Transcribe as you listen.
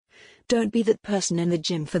Don't be that person in the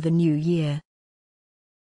gym for the new year.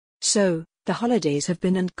 So, the holidays have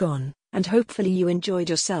been and gone, and hopefully you enjoyed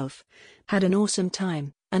yourself, had an awesome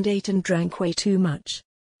time, and ate and drank way too much.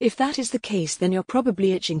 If that is the case, then you're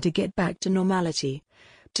probably itching to get back to normality,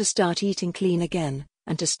 to start eating clean again,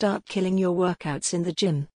 and to start killing your workouts in the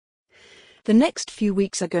gym. The next few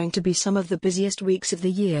weeks are going to be some of the busiest weeks of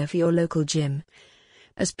the year for your local gym,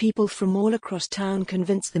 as people from all across town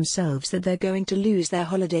convince themselves that they're going to lose their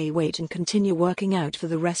holiday weight and continue working out for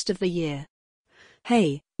the rest of the year.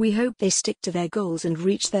 Hey, we hope they stick to their goals and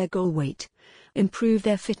reach their goal weight, improve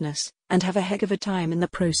their fitness, and have a heck of a time in the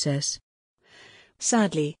process.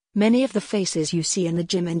 Sadly, many of the faces you see in the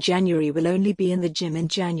gym in January will only be in the gym in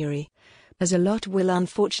January, as a lot will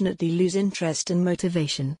unfortunately lose interest and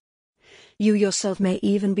motivation. You yourself may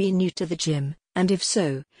even be new to the gym, and if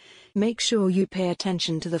so, make sure you pay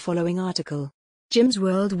attention to the following article. Gyms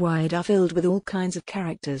worldwide are filled with all kinds of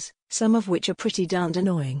characters, some of which are pretty darned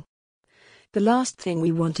annoying. The last thing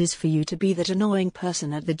we want is for you to be that annoying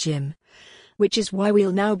person at the gym, which is why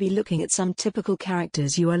we'll now be looking at some typical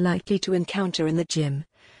characters you are likely to encounter in the gym,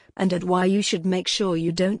 and at why you should make sure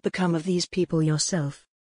you don't become of these people yourself.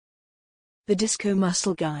 The disco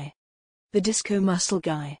muscle guy. The disco muscle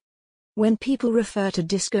guy. When people refer to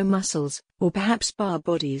disco muscles, or perhaps bar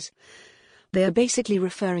bodies, they are basically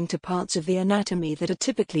referring to parts of the anatomy that are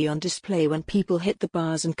typically on display when people hit the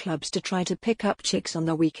bars and clubs to try to pick up chicks on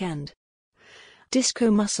the weekend.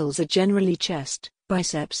 Disco muscles are generally chest,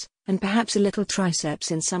 biceps, and perhaps a little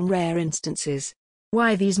triceps in some rare instances.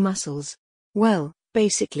 Why these muscles? Well,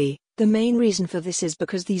 basically, the main reason for this is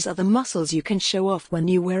because these are the muscles you can show off when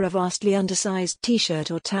you wear a vastly undersized t-shirt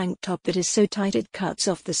or tank top that is so tight it cuts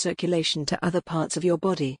off the circulation to other parts of your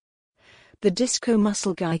body. The disco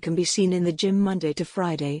muscle guy can be seen in the gym Monday to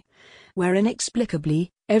Friday, where inexplicably,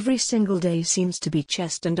 every single day seems to be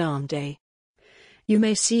chest and arm day. You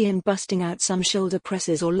may see him busting out some shoulder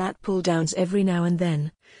presses or lat pull-downs every now and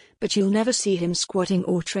then, but you'll never see him squatting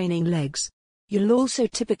or training legs. You'll also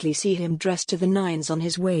typically see him dressed to the nines on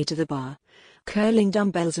his way to the bar, curling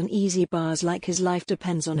dumbbells and easy bars like his life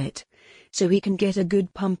depends on it, so he can get a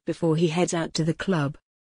good pump before he heads out to the club.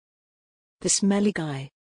 The smelly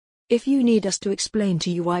guy. If you need us to explain to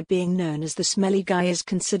you why being known as the smelly guy is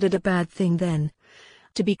considered a bad thing, then,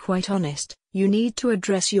 to be quite honest, you need to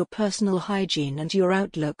address your personal hygiene and your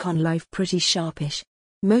outlook on life pretty sharpish.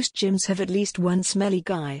 Most gyms have at least one smelly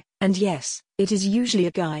guy, and yes, it is usually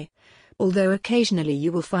a guy, although occasionally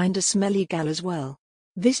you will find a smelly gal as well.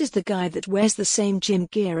 This is the guy that wears the same gym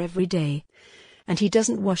gear every day, and he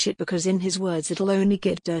doesn't wash it because in his words it'll only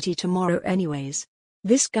get dirty tomorrow anyways.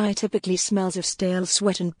 This guy typically smells of stale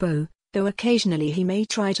sweat and BO, though occasionally he may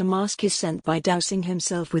try to mask his scent by dousing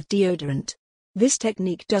himself with deodorant. This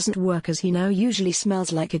technique doesn't work as he now usually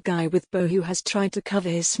smells like a guy with BO who has tried to cover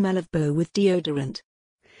his smell of BO with deodorant.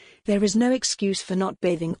 There is no excuse for not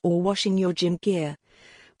bathing or washing your gym gear,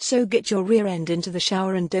 so get your rear end into the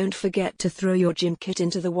shower and don't forget to throw your gym kit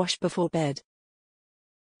into the wash before bed.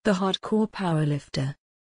 The hardcore powerlifter.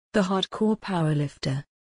 The hardcore powerlifter.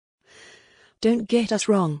 Don't get us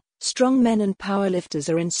wrong, strong men and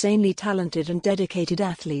powerlifters are insanely talented and dedicated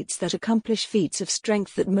athletes that accomplish feats of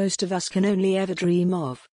strength that most of us can only ever dream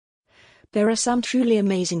of. There are some truly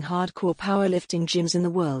amazing hardcore powerlifting gyms in the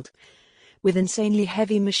world, with insanely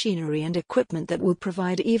heavy machinery and equipment that will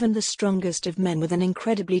provide even the strongest of men with an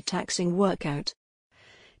incredibly taxing workout.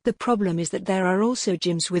 The problem is that there are also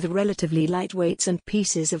gyms with relatively light weights and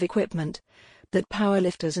pieces of equipment that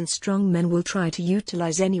powerlifters and strong men will try to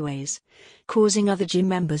utilize anyways, causing other gym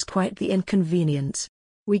members quite the inconvenience.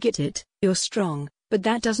 We get it, you're strong, but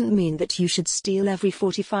that doesn't mean that you should steal every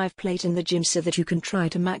 45 plate in the gym so that you can try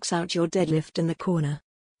to max out your deadlift in the corner.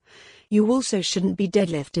 You also shouldn't be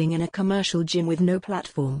deadlifting in a commercial gym with no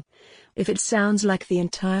platform, if it sounds like the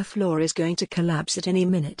entire floor is going to collapse at any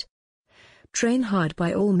minute. Train hard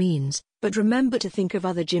by all means, but remember to think of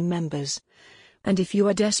other gym members. And if you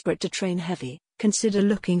are desperate to train heavy, consider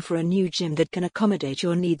looking for a new gym that can accommodate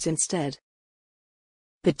your needs instead.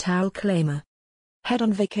 The towel claimer. Head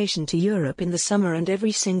on vacation to Europe in the summer and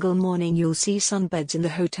every single morning you'll see sunbeds in the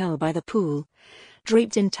hotel by the pool,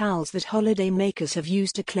 draped in towels that holiday makers have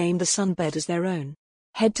used to claim the sunbed as their own.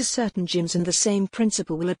 Head to certain gyms and the same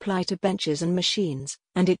principle will apply to benches and machines,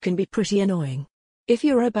 and it can be pretty annoying. If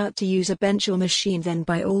you're about to use a bench or machine, then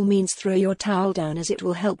by all means throw your towel down as it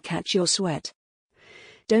will help catch your sweat.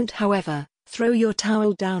 Don't, however, throw your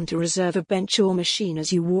towel down to reserve a bench or machine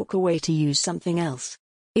as you walk away to use something else.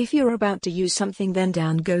 If you're about to use something, then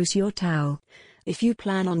down goes your towel. If you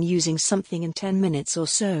plan on using something in 10 minutes or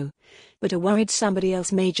so, but are worried somebody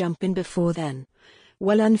else may jump in before then,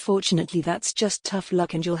 Well, unfortunately that's just tough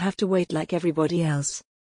luck and you'll have to wait like everybody else.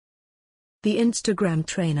 The Instagram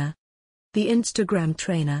trainer. The Instagram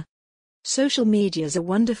trainer. Social media is a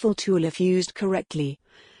wonderful tool if used correctly,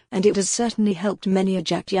 and it has certainly helped many a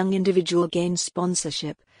jacked young individual gain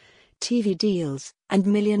sponsorship, TV deals, and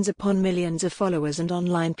millions upon millions of followers and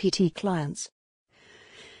online PT clients.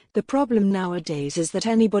 The problem nowadays is that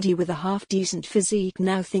anybody with a half-decent physique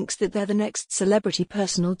now thinks that they're the next celebrity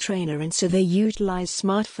personal trainer, and so they utilize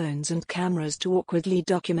smartphones and cameras to awkwardly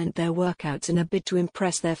document their workouts in a bid to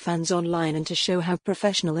impress their fans online and to show how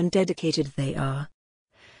professional and dedicated they are.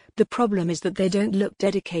 The problem is that they don't look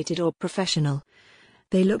dedicated or professional.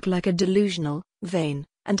 They look like a delusional, vain,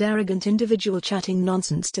 and arrogant individual chatting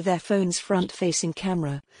nonsense to their phone's front-facing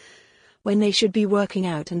camera, when they should be working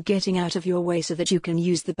out and getting out of your way so that you can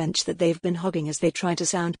use the bench that they've been hogging as they try to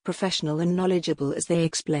sound professional and knowledgeable as they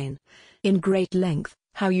explain, in great length,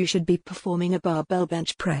 how you should be performing a barbell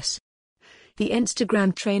bench press. The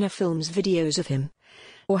Instagram trainer films videos of him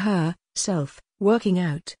or herself working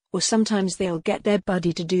out, or sometimes they'll get their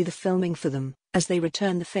buddy to do the filming for them, as they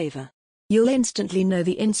return the favor. You'll instantly know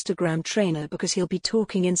the Instagram trainer because he'll be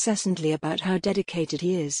talking incessantly about how dedicated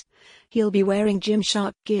he is. He'll be wearing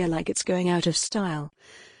Gymshark gear like it's going out of style.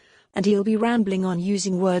 And he'll be rambling on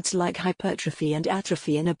using words like hypertrophy and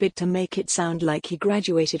atrophy in a bid to make it sound like he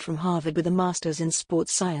graduated from Harvard with a master's in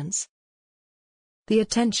sports science. The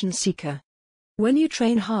attention seeker. When you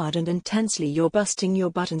train hard and intensely, you're busting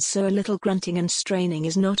your butt, and so a little grunting and straining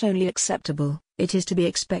is not only acceptable, it is to be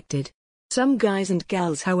expected. Some guys and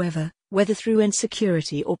gals, however, whether through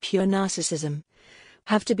insecurity or pure narcissism,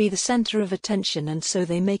 have to be the center of attention, and so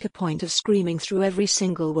they make a point of screaming through every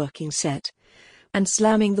single working set and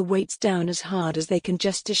slamming the weights down as hard as they can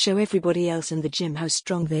just to show everybody else in the gym how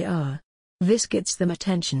strong they are. This gets them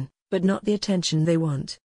attention, but not the attention they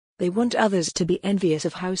want. They want others to be envious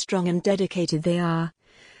of how strong and dedicated they are.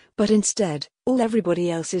 But instead, all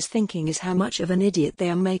everybody else is thinking is how much of an idiot they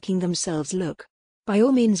are making themselves look. By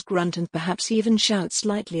all means grunt and perhaps even shout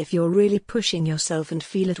slightly if you're really pushing yourself and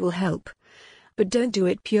feel it will help. But don't do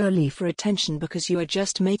it purely for attention, because you are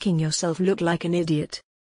just making yourself look like an idiot.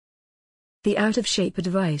 The out-of-shape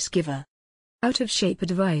advice giver. Out-of-shape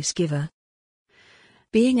advice giver.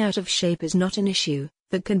 Being out of shape is not an issue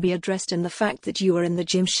that can be addressed, and the fact that you are in the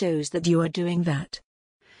gym shows that you are doing that.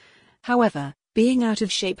 However, being out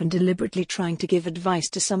of shape and deliberately trying to give advice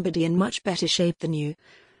to somebody in much better shape than you,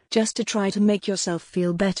 just to try to make yourself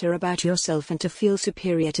feel better about yourself and to feel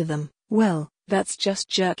superior to them, well, that's just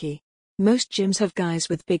jerky. Most gyms have guys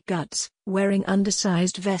with big guts, wearing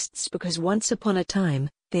undersized vests because once upon a time,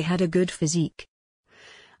 they had a good physique.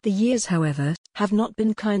 The years, however, have not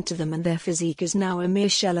been kind to them, and their physique is now a mere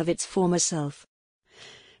shell of its former self.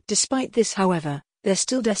 Despite this, however, they're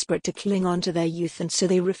still desperate to cling on to their youth, and so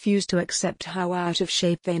they refuse to accept how out of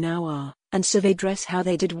shape they now are, and so they dress how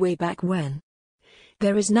they did way back when.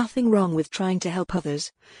 There is nothing wrong with trying to help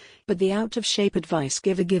others, but the out-of-shape advice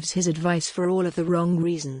giver gives his advice for all of the wrong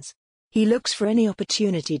reasons. He looks for any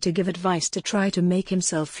opportunity to give advice to try to make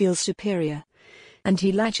himself feel superior, and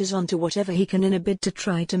he latches on to whatever he can in a bid to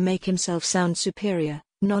try to make himself sound superior,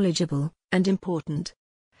 knowledgeable, and important.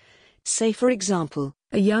 Say for example,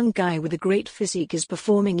 a young guy with a great physique is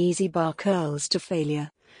performing easy bar curls to failure.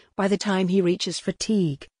 By the time he reaches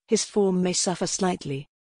fatigue, his form may suffer slightly.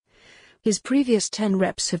 His previous 10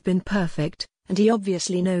 reps have been perfect, and he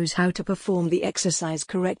obviously knows how to perform the exercise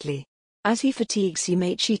correctly. As he fatigues, he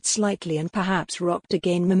may cheat slightly and perhaps rock to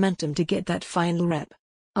gain momentum to get that final rep.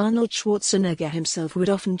 Arnold Schwarzenegger himself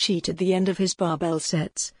would often cheat at the end of his barbell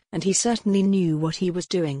sets, and he certainly knew what he was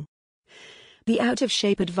doing. The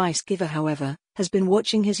out-of-shape advice giver, however, has been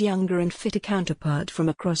watching his younger and fitter counterpart from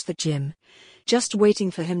across the gym, just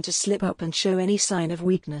waiting for him to slip up and show any sign of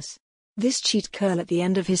weakness. This cheat curl at the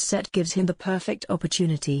end of his set gives him the perfect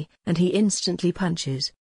opportunity, and he instantly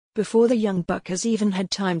punches. Before the young buck has even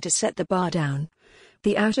had time to set the bar down,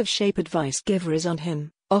 the out-of-shape advice giver is on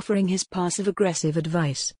him, offering his passive-aggressive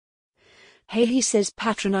advice. "Hey," he says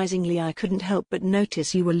patronizingly, "I couldn't help but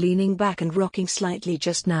notice you were leaning back and rocking slightly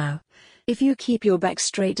just now. If you keep your back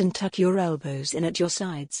straight and tuck your elbows in at your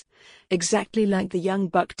sides, exactly like the young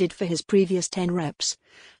buck did for his previous 10 reps,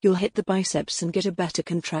 you'll hit the biceps and get a better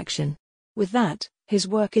contraction." With that, his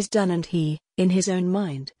work is done, and he, in his own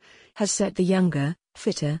mind, has set the younger,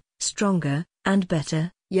 fitter, stronger, and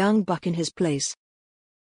better young buck in his place.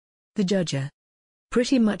 The judger.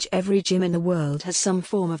 Pretty much every gym in the world has some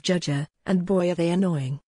form of judger, and boy are they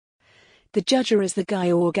annoying. The judger is the guy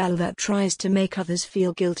or gal that tries to make others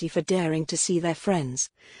feel guilty for daring to see their friends,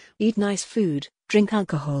 eat nice food, drink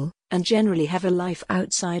alcohol, and generally have a life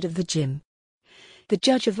outside of the gym. The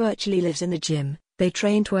judger virtually lives in the gym. They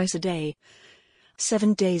train twice a day,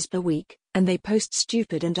 7 days per week, and they post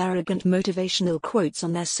stupid and arrogant motivational quotes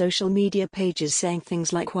on their social media pages saying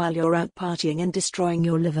things like, while you're out partying and destroying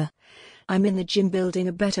your liver, I'm in the gym building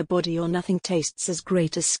a better body, or nothing tastes as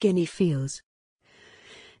great as skinny feels.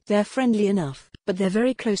 They're friendly enough, but they're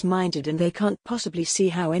very close-minded, and they can't possibly see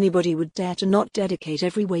how anybody would dare to not dedicate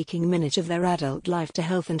every waking minute of their adult life to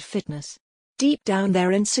health and fitness. Deep down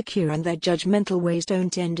they're insecure, and their judgmental ways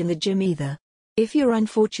don't end in the gym either. If you're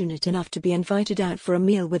unfortunate enough to be invited out for a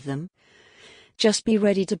meal with them, just be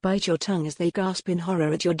ready to bite your tongue as they gasp in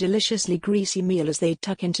horror at your deliciously greasy meal as they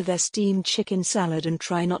tuck into their steamed chicken salad and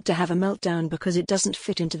try not to have a meltdown because it doesn't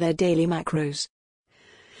fit into their daily macros.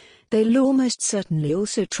 They'll almost certainly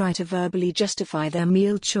also try to verbally justify their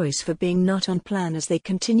meal choice for being not on plan as they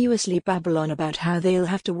continuously babble on about how they'll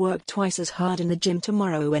have to work twice as hard in the gym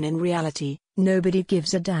tomorrow, when in reality, nobody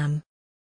gives a damn.